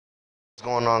What's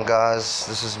going on, guys?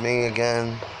 This is me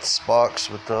again, Sparks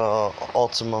with the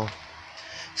Altima.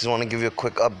 Just want to give you a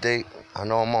quick update. I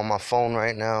know I'm on my phone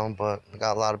right now, but I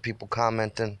got a lot of people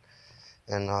commenting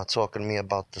and talking to me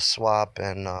about the swap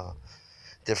and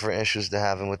different issues they're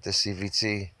having with the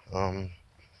CVT.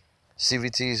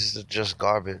 CVTs is just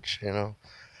garbage, you know.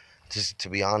 Just to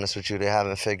be honest with you, they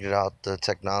haven't figured out the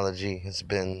technology. It's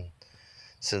been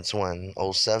since when?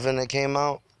 '07 it came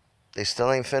out. They still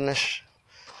ain't finished.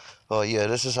 Oh yeah,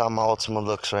 this is how my Ultima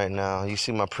looks right now. You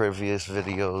see my previous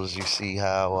videos, you see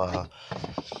how,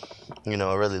 it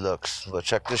really looks. But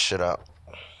check this shit out.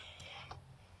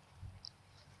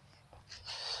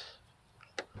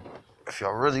 If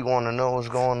y'all really want to know what's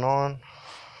going on,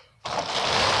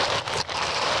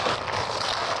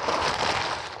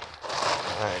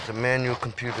 alright, the manual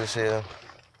computer's here.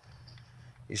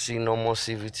 You see no more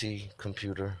CVT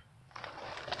computer.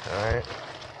 Alright.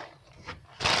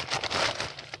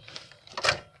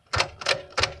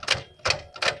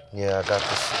 Yeah, I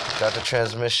got the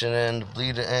transmission in, the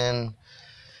bleeder in,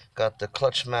 got the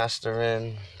clutch master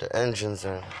in, the engine's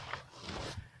in.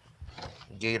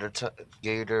 Gator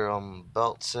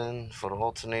belts in for the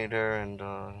alternator and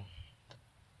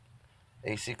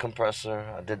AC compressor.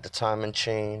 I did the timing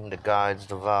chain, the guides,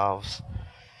 the valves.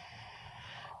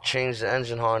 Changed the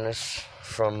engine harness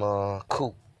from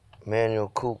coupe, manual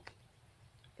coupe.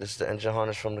 This is the engine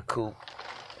harness from the coupe.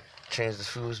 Changed the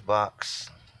fuse box,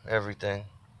 everything.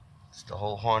 The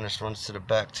whole harness runs to the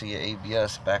back to your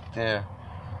ABS back there,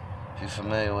 if you're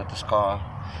familiar with this car.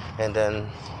 And then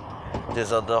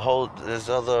there's other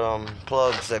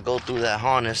plugs that go through that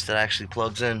harness that actually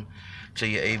plugs in to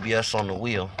your ABS on the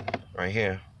wheel, right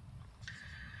here.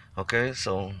 Okay,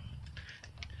 so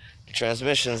the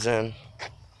transmission's in.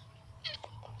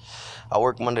 I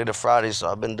work Monday to Friday, so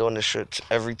I've been doing this shit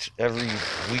every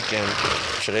weekend.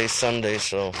 Today's Sunday,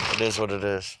 so it is what it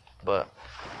is. But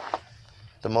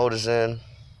the motor's in,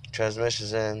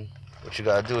 transmission's in. What you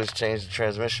gotta do is change the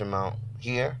transmission mount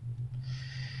here.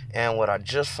 And what I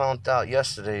just found out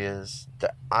yesterday is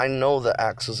that I know the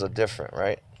axles are different,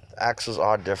 right? The axles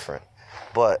are different.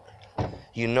 But,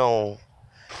 your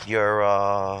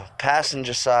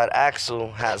passenger side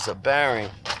axle has a bearing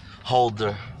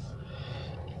holder.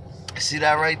 See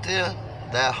that right there?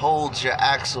 That holds your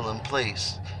axle in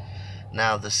place.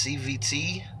 Now, the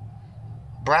CVT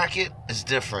bracket is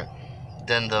different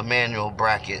than the manual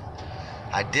bracket.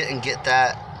 I didn't get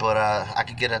that, but I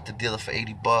could get it at the dealer for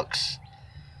 $80.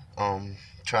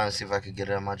 Trying to see if I could get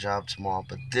it at my job tomorrow.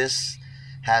 But this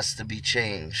has to be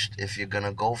changed if you're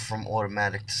gonna go from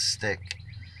automatic to stick.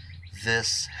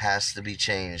 This has to be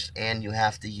changed, and you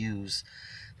have to use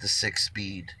the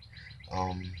 6-speed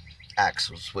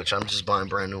axles, which I'm just buying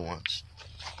brand new ones.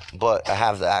 But I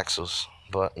have the axles,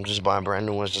 but I'm just buying brand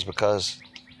new ones just because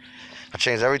I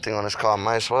changed everything on this car.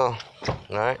 Might as well.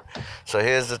 Alright? So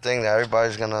here's the thing that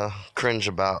everybody's gonna cringe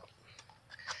about.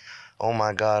 Oh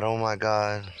my god, oh my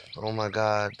god, oh my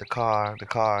god, the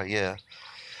car, yeah.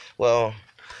 Well,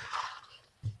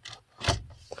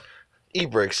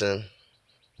 e-brake's in.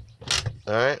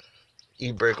 Alright?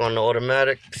 E-brake on the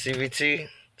automatic CVT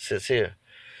sits here.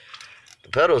 The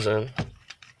pedal's in.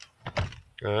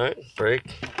 Alright, brake,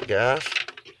 gas.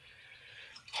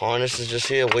 Harness is just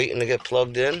here waiting to get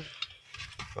plugged in.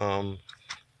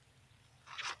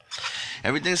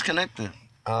 Everything's connected.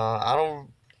 I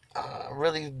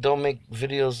really don't make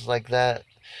videos like that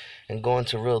and go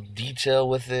into real detail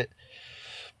with it,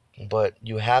 but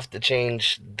you have to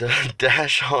change the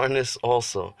dash harness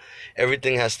also.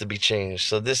 Everything has to be changed.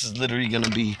 So this is literally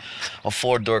gonna be a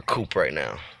 4-door coupe right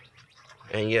now.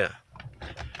 And yeah,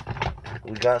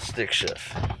 we got stick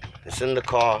shift. It's in the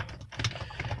car.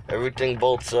 Everything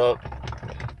bolts up.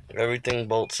 Everything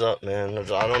bolts up, man.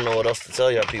 I don't know what else to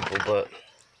tell y'all people, but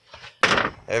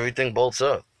everything bolts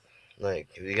up. Like,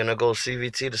 if you're gonna go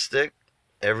CVT to stick,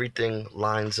 everything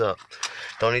lines up.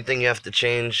 The only thing you have to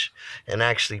change and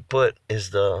actually put is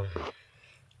the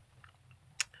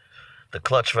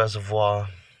clutch reservoir,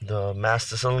 the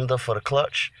master cylinder for the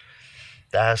clutch.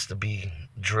 That has to be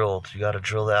drilled. You gotta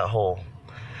drill that hole.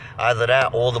 Either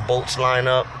that or the bolts line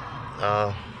up.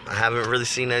 I haven't really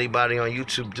seen anybody on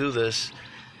YouTube do this.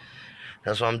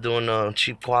 That's why I'm doing a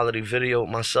cheap quality video with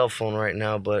my cell phone right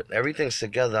now. But everything's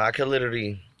together. I could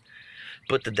literally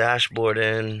put the dashboard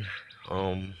in,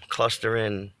 cluster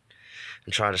in,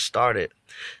 and try to start it.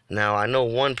 Now, I know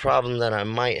one problem that I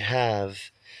might have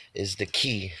is the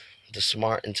key, the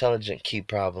smart, intelligent key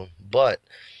problem. But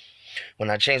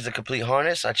when I changed the complete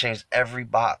harness, I changed every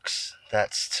box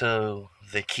that's to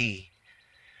the key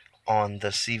on the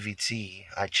CVT.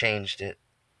 I changed it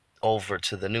over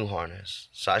to the new harness,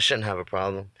 so I shouldn't have a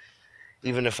problem.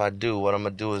 even if I do, what I'm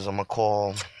gonna do is I'm gonna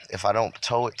call. If I don't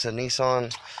tow it to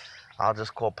Nissan, I'll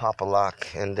just call Papa Lock,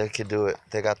 and they could do it.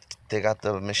 They got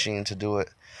the machine to do it,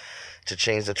 to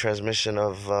change the transmission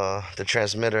of the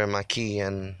transmitter in my key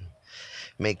and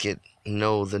make it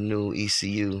know the new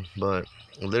ECU. But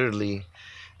literally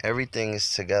everything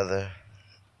is together.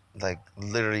 Like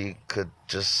literally could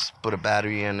just put a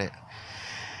battery in it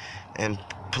and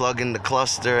plug in the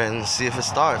cluster and see if it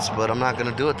starts. But I'm not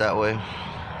gonna do it that way,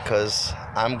 because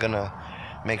I'm gonna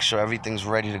make sure everything's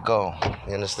ready to go.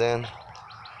 You understand?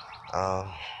 I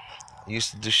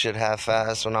used to do shit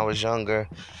half-assed when I was younger,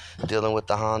 dealing with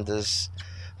the Hondas,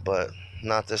 but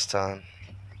not this time.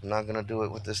 I'm not gonna do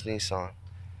it with this Nissan.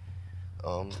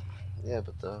 Yeah,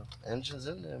 but the engine's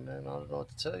in there, man. I don't know what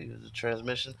to tell you. The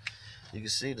transmission, you can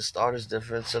see the starter's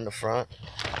difference in the front.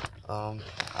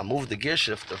 I moved the gear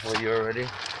shifter for you already,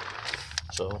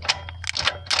 so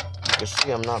you can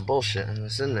see I'm not bullshitting.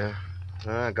 It's in there.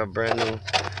 Alright, I got brand new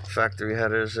factory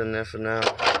headers in there for now.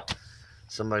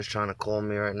 Somebody's trying to call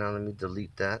me right now. Let me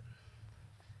delete that.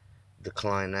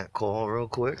 Decline that call real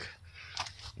quick.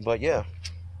 But yeah,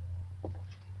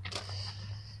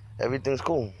 everything's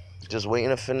cool. Just waiting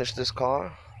to finish this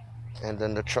car, and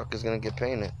then the truck is gonna get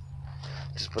painted.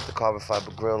 Just put the carbon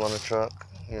fiber grill on the truck,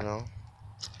 you know.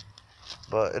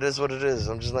 But it is what it is.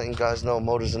 I'm just letting you guys know,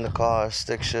 motors in the car,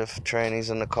 stick shift,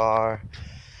 trannies in the car,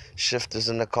 shifters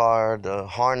in the car, the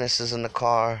harness is in the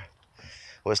car.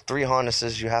 Well, it's 3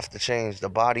 harnesses you have to change. The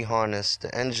body harness,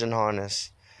 the engine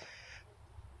harness,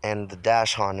 and the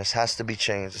dash harness has to be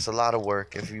changed. It's a lot of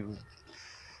work. If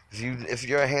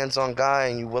you're a hands-on guy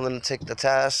and you're willing to take the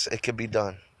task, it could be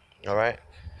done. All right.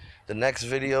 The next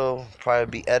video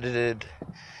probably be edited,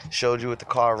 showed you with the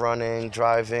car running,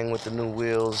 driving with the new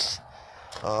wheels.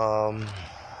 I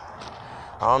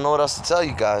don't know what else to tell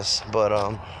you guys, but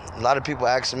a lot of people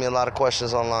asking me a lot of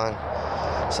questions online,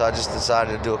 so I just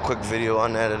decided to do a quick video,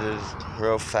 unedited,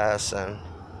 real fast, and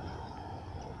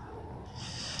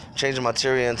changing my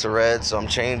interior into red. So I'm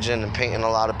changing and painting a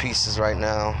lot of pieces right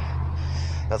now.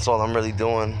 That's all I'm really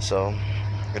doing, so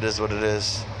it is what it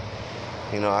is.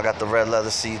 You know, I got the red leather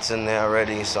seats in there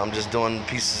already, so I'm just doing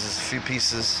pieces, a few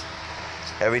pieces.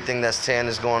 Everything that's tan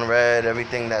is going red.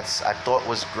 Everything that's I thought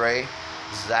was gray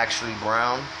is actually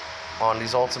brown on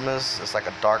these Altimas. It's like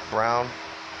a dark brown,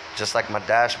 just like my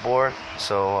dashboard.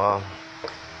 So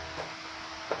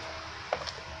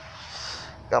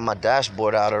got my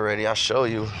dashboard out already. I'll show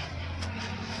you.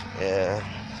 Yeah,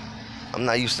 I'm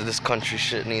not used to this country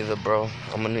shit neither, bro.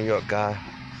 I'm a New York guy.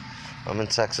 I'm in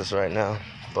Texas right now,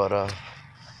 but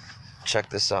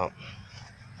check this out.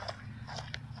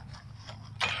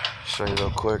 Show you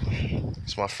real quick.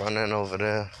 It's my front end over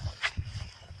there.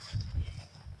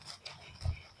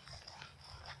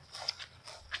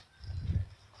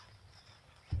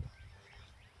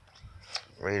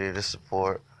 Radiator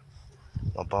support,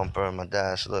 my bumper and my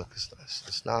dash. Look,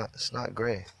 it's not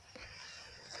gray.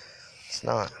 It's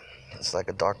not. It's like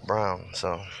a dark brown.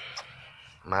 So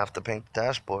I'm gonna have to paint the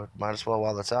dashboard. Might as well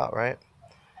while it's out, right?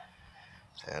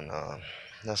 And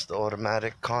that's the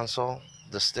automatic console.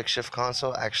 The stick shift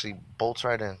console actually bolts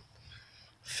right in.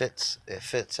 Fits. It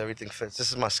fits. Everything fits. This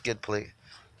is my skid plate.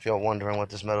 If y'all wondering what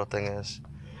this metal thing is.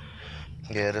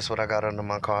 Yeah, that's what I got under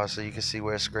my car, so you can see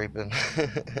where it's scraping.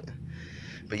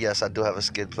 But yes, I do have a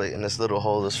skid plate, and this little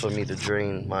hole is for me to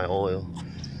drain my oil.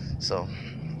 So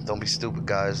don't be stupid,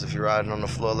 guys. If you're riding on the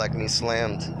floor like me,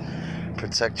 slammed,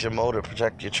 protect your motor,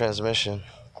 protect your transmission.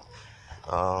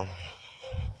 So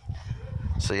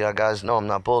y'all guys know I'm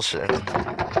not bullshitting.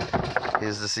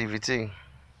 Here's the CVT.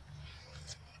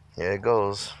 Here it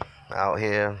goes. Out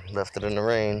here, left it in the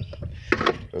rain.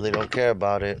 Really don't care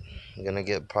about it. I'm gonna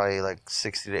get probably like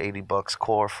 60 to 80 bucks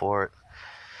core for it.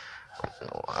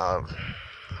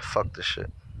 Fuck this shit.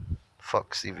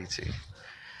 Fuck CVT.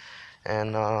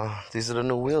 And these are the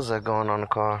new wheels that are going on the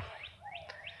car.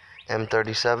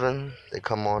 M37. They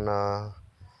come on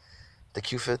the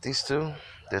Q50s too.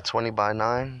 They're 20 by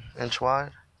 9 inch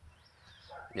wide.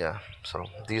 Yeah, so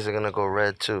these are gonna go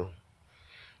red too.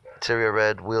 Interior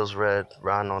red, wheels red,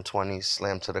 riding on 20s,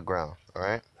 slammed to the ground.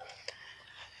 Alright?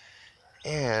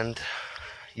 And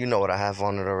you know what I have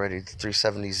on it already, the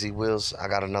 370Z wheels. I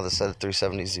got another set of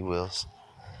 370Z wheels.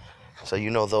 So you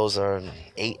know those are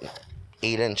 8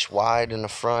 inch wide in the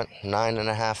front,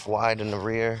 9.5 wide in the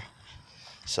rear.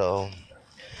 So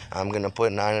I'm gonna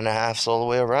put 9.5s all the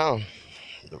way around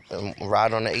and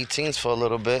ride on the 18s for a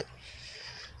little bit,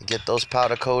 get those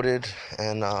powder coated,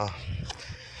 and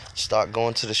start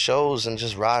going to the shows and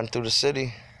just riding through the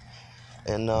city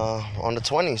and on the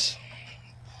 20s,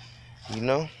 you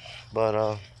know.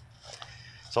 But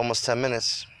it's almost 10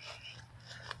 minutes.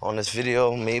 on this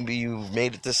video. Maybe you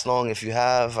made it this long. If you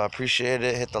have, I appreciate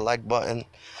it. Hit the like button.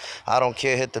 I don't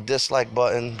care, hit the dislike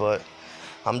button, but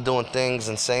I'm doing things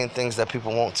and saying things that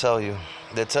people won't tell you.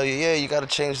 They tell you, yeah, you gotta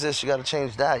change this, you gotta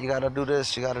change that, you gotta do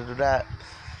this, you gotta do that.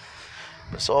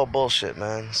 It's all bullshit,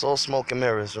 man. It's all smoke and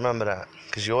mirrors. Remember that,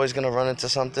 because you're always gonna run into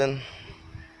something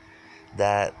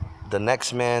that the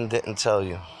next man didn't tell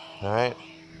you. All right.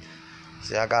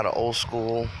 See, I got an old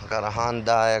school, I got a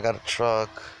Hyundai, I got a truck.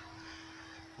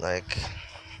 Like,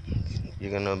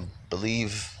 you're gonna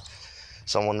believe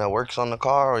someone that works on the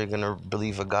car, or you're gonna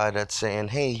believe a guy that's saying,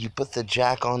 hey, you put the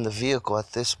jack on the vehicle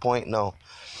at this point? No,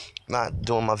 I'm not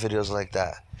doing my videos like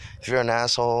that. If you're an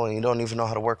asshole and you don't even know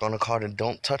how to work on a car, then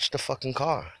don't touch the fucking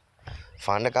car.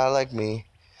 Find a guy like me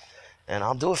and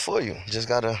I'll do it for you. Just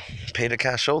gotta pay the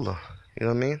cashola. You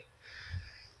know what I mean?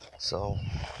 So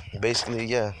basically,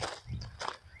 yeah,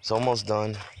 it's almost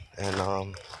done.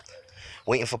 And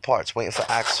waiting for parts, waiting for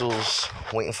axles,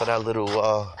 waiting for that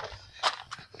little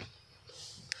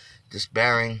this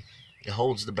bearing. It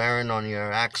holds the bearing on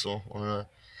your axle. On the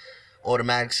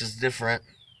automatics is different.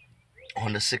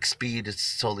 On the 6-speed,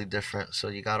 it's totally different. So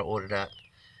you gotta order that.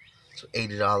 So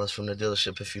 $80 from the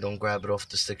dealership if you don't grab it off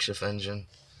the stick-shift engine.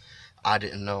 I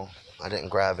didn't know. I didn't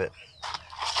grab it.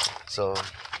 So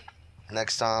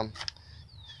next time,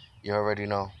 you already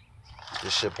know.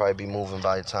 This should probably be moving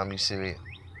by the time you see it.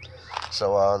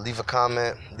 So leave a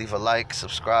comment, leave a like,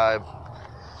 subscribe.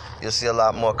 You'll see a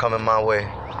lot more coming my way.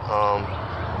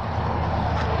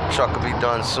 Truck will be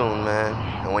done soon,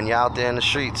 man. And when you're out there in the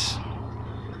streets,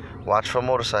 watch for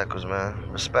motorcycles,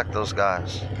 man. Respect those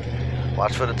guys.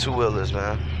 Watch for the two-wheelers,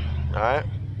 man. Alright?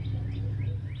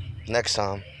 Next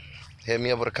time, hit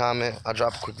me up with a comment. I'll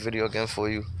drop a quick video again for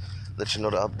you. Let you know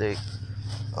the update.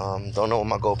 Don't know what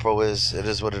my GoPro is. It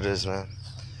is what it is, man.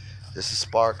 This is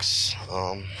Sparks.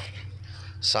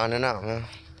 Signing out, man.